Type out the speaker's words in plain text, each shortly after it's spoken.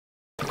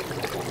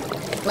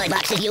My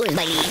box is yours,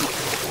 baby.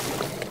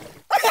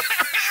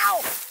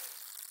 Ow!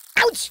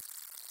 Ouch!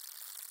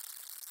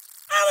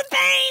 Oh, the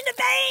pain, the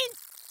pain!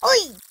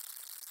 Oi!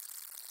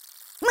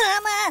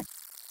 Mama!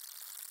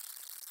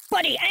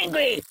 Buddy,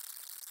 angry!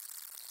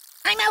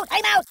 I'm out,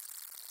 I'm out!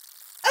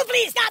 Oh,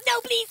 please, stop,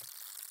 no, please!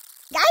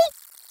 Guy?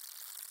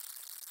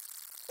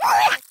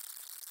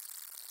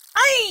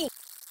 Ay!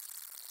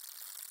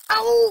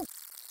 Oh!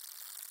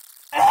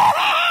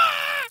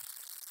 Ah!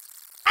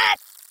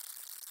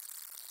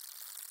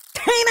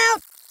 Time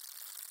out!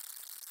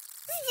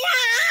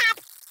 Stop!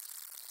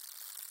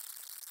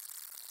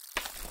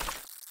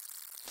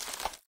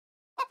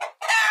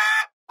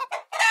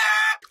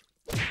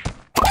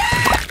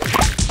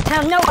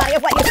 Tell nobody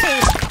of what you see.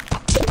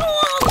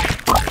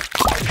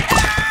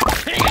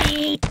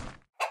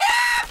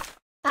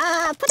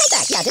 Put it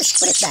back. Yeah, just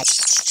put it back.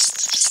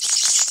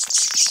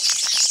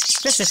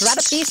 This is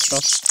rather peaceful.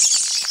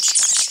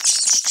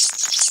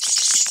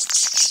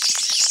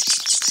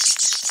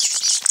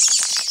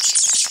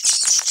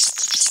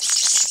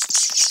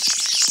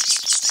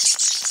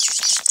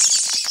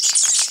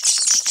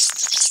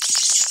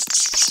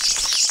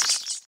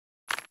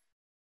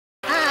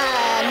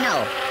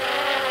 No.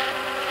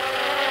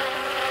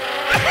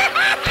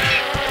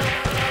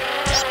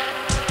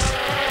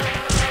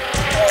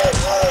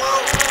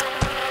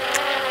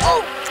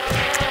 Oh!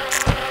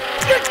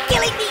 You're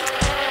killing me!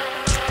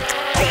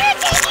 You're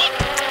killing me!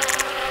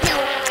 No.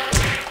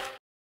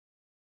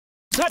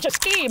 Such a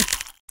scheme!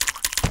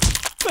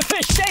 The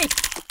fish safe!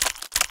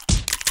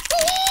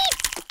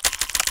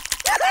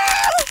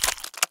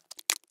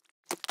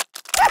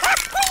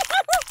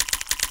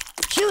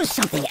 Choose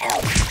something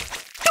else.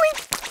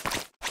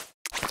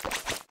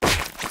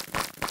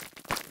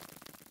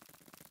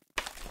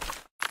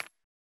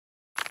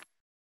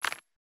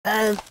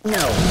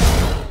 No.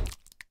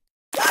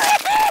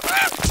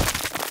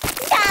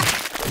 Stop!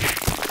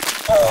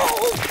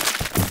 Oh!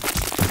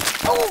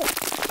 Oh!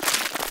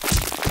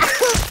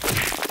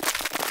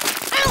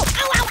 Ow! Ow!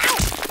 Ow! Ow!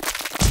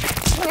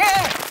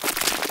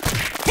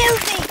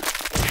 Help me!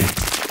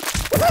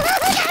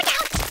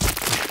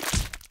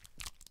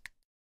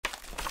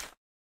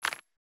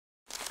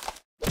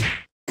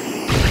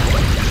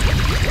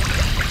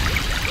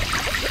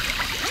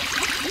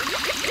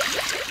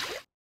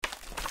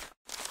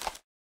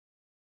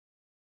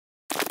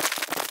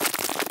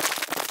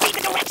 Read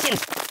the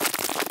directions!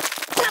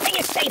 Nothing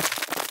is safe!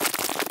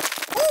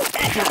 Ooh,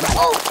 that's not right.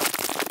 Oh!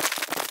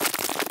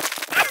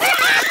 I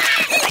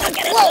don't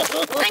get it! Whoa!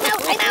 I'm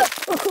out! I'm out!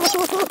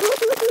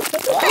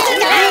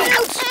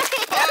 Ouch!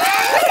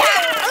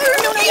 No,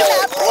 no, no!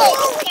 Whoa!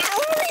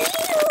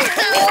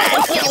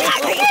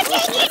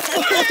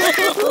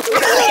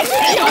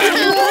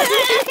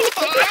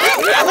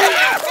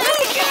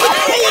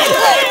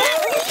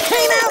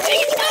 Time out!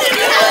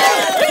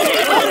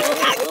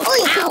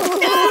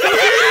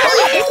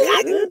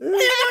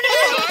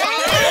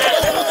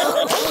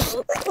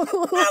 Oh,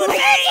 the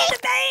pain! The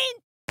pain!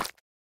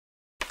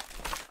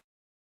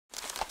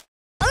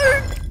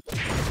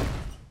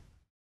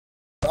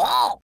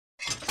 Oh!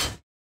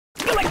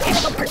 You're a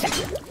terrible person!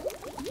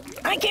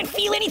 I can't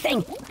feel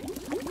anything!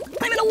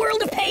 I'm in a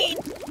world of pain!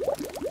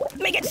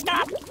 Make it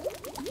stop!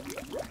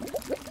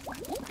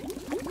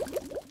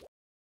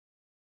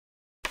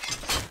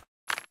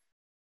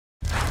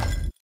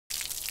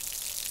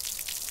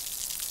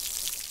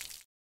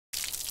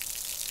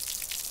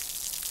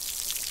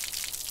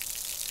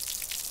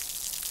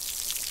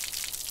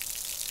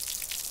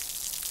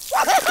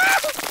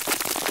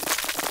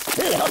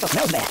 Ooh, it also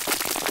smells bad.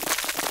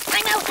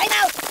 I'm out! I'm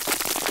out!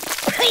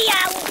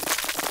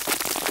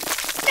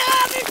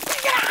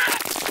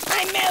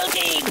 I'm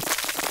melting!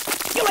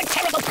 You're a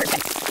terrible person!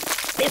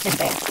 This is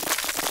bad.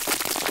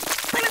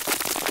 I'm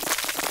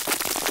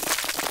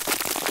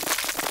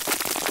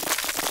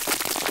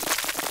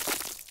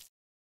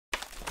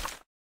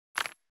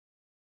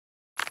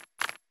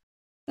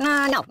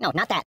out! No,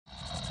 not that.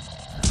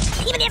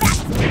 Even if that!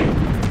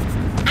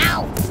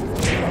 Ow!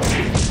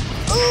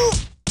 Ooh!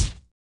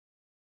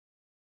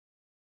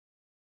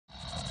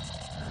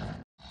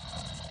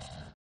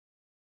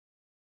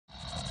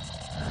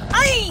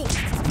 Ay!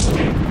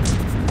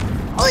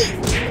 Oi!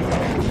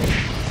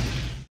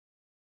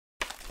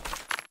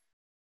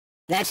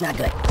 That's not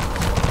good.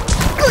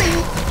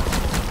 Oi!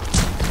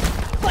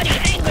 Buddy,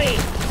 angry!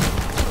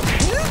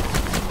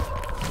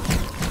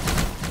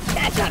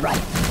 That's not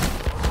right.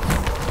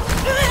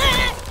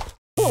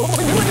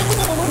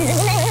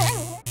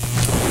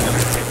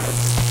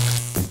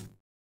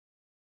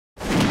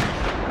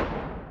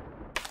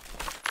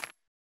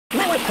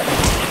 My wife could.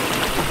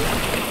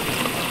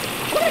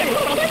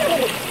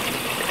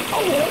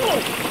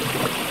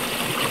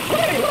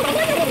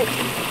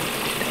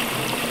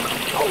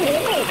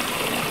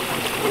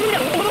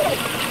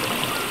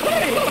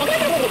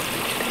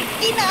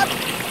 Enough!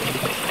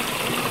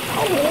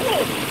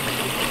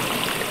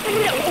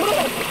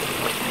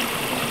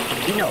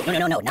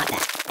 No, not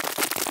that.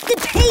 The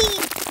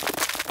pain!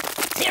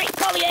 Siri,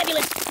 call the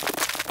ambulance!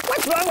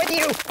 What's wrong with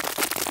you?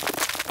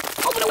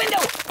 Open the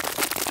window!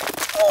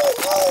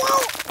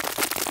 Oh!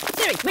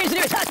 where's the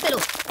nearest hospital?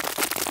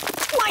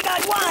 My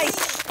God, why?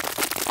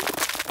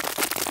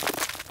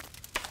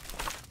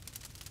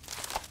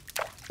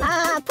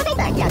 Put it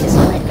back. Yeah, just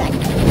put it back.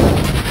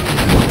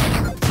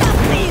 Stop,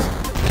 please!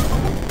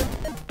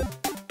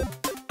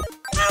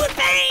 Oh, the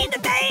pain! The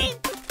pain!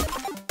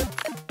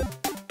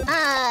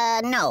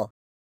 No.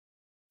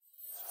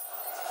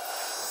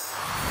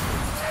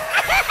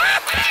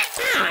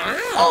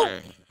 Oh!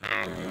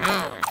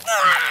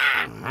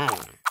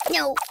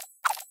 No.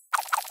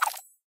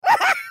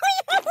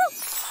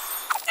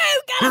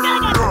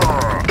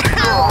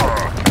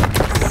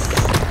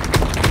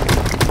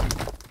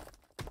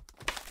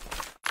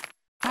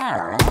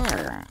 Oh,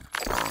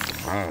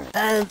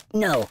 God,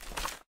 no.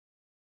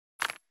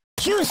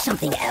 Choose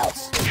something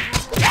else.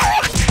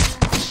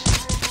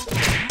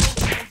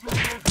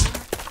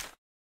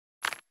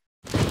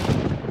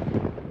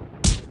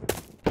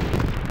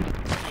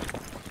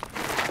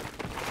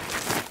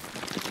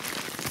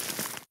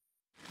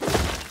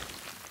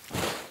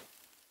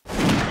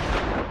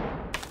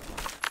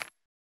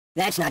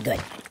 That's not good.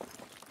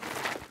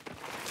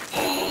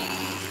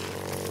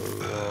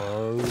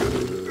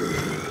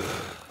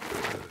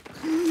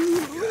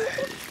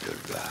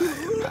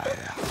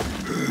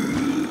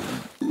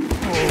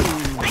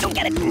 I don't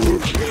get it.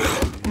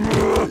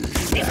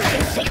 There's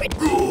nothing sacred.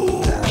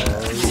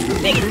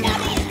 Big is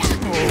nothing.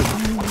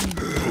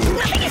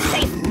 Nothing is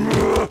safe.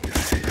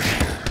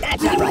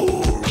 That's not right.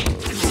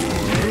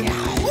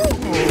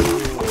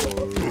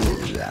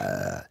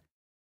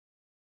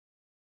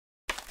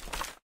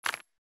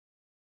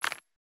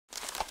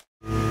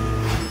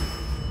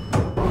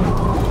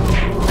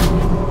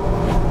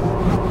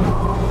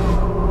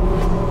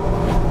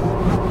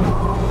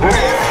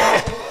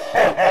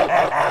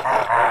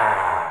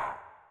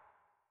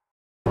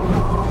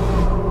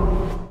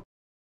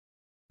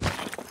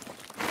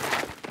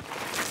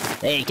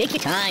 Hey, take your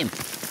time.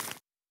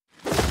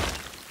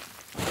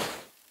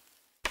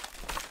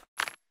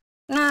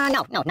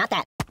 No, not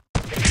that.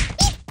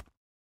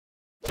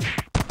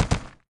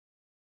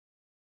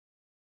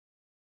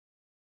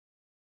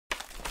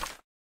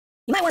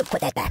 You might want to put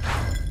that back.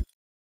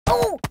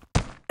 Oh!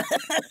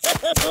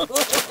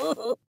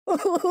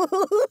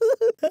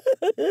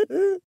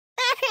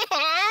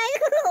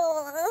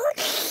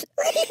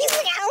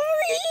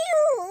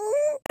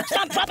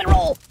 Stop, drop, and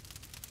roll!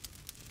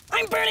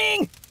 I'm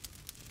burning!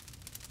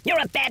 You're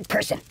a bad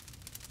person.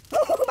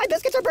 Oh, my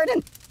biscuits are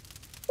burning.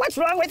 What's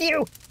wrong with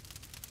you?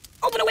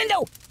 Open a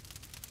window!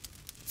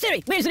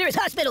 Siri, where's the nearest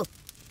hospital?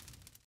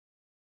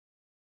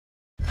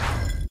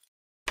 I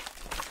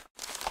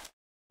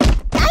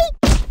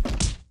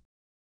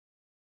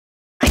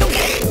don't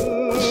get it.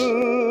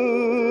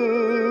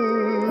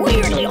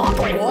 Weirdly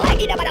awkward.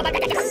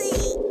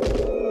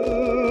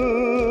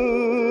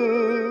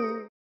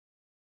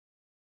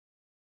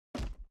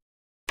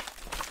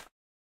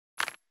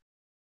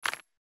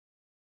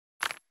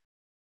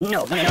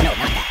 No, not that.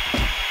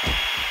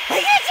 I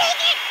can't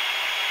take it!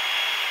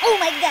 Oh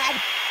my God!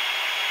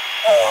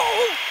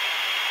 Oh!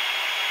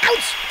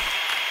 Ouch!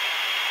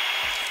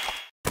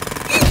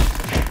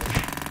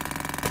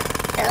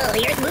 Oh,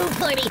 the earth moved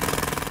for me.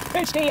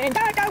 It's the end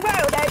of the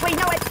world as we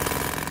know it.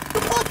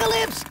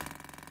 Apocalypse!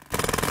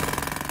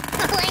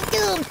 Oh, I'm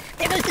doomed.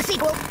 There goes the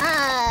sequel.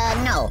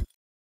 No.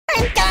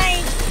 I'm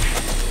dying!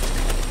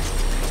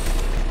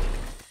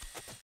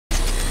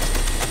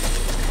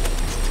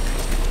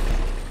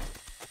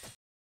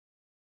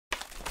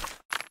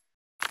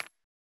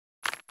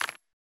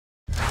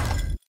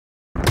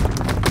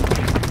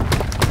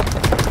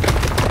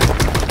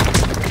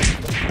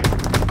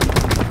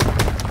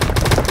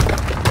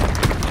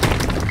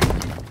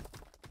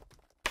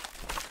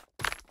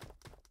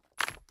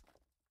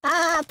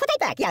 Put it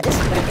back. Yeah, just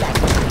put it back.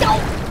 No!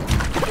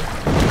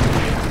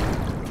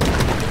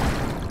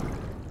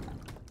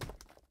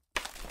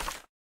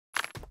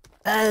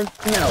 No.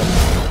 No!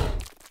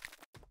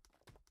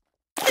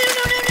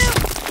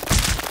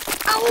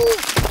 Oh!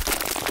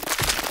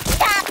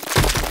 Stop!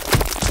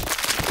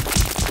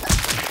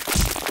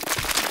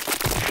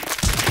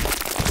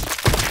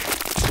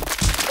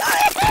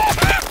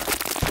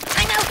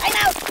 I'm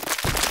out!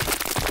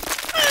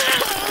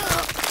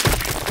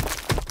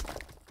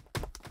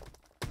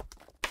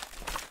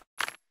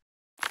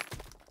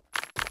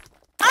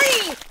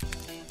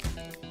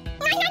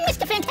 I'm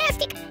Mr.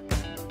 Fantastic!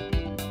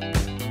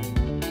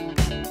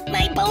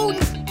 My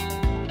bones!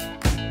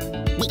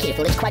 Be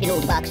careful, it's quite an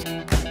old box.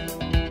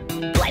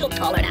 Do I look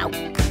taller now?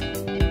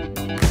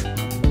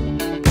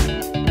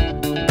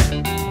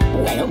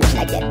 Oh, I almost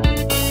like that.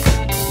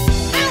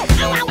 Ow!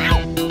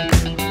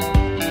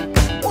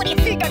 What do you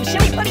think, I'm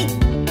silly putty?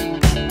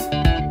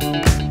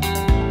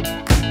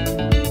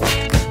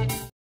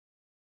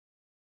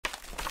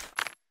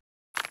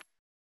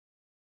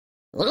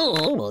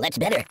 Oh, that's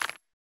better.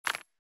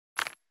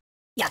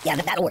 Yeah,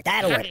 that'll work.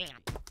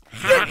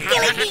 You're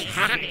killing me!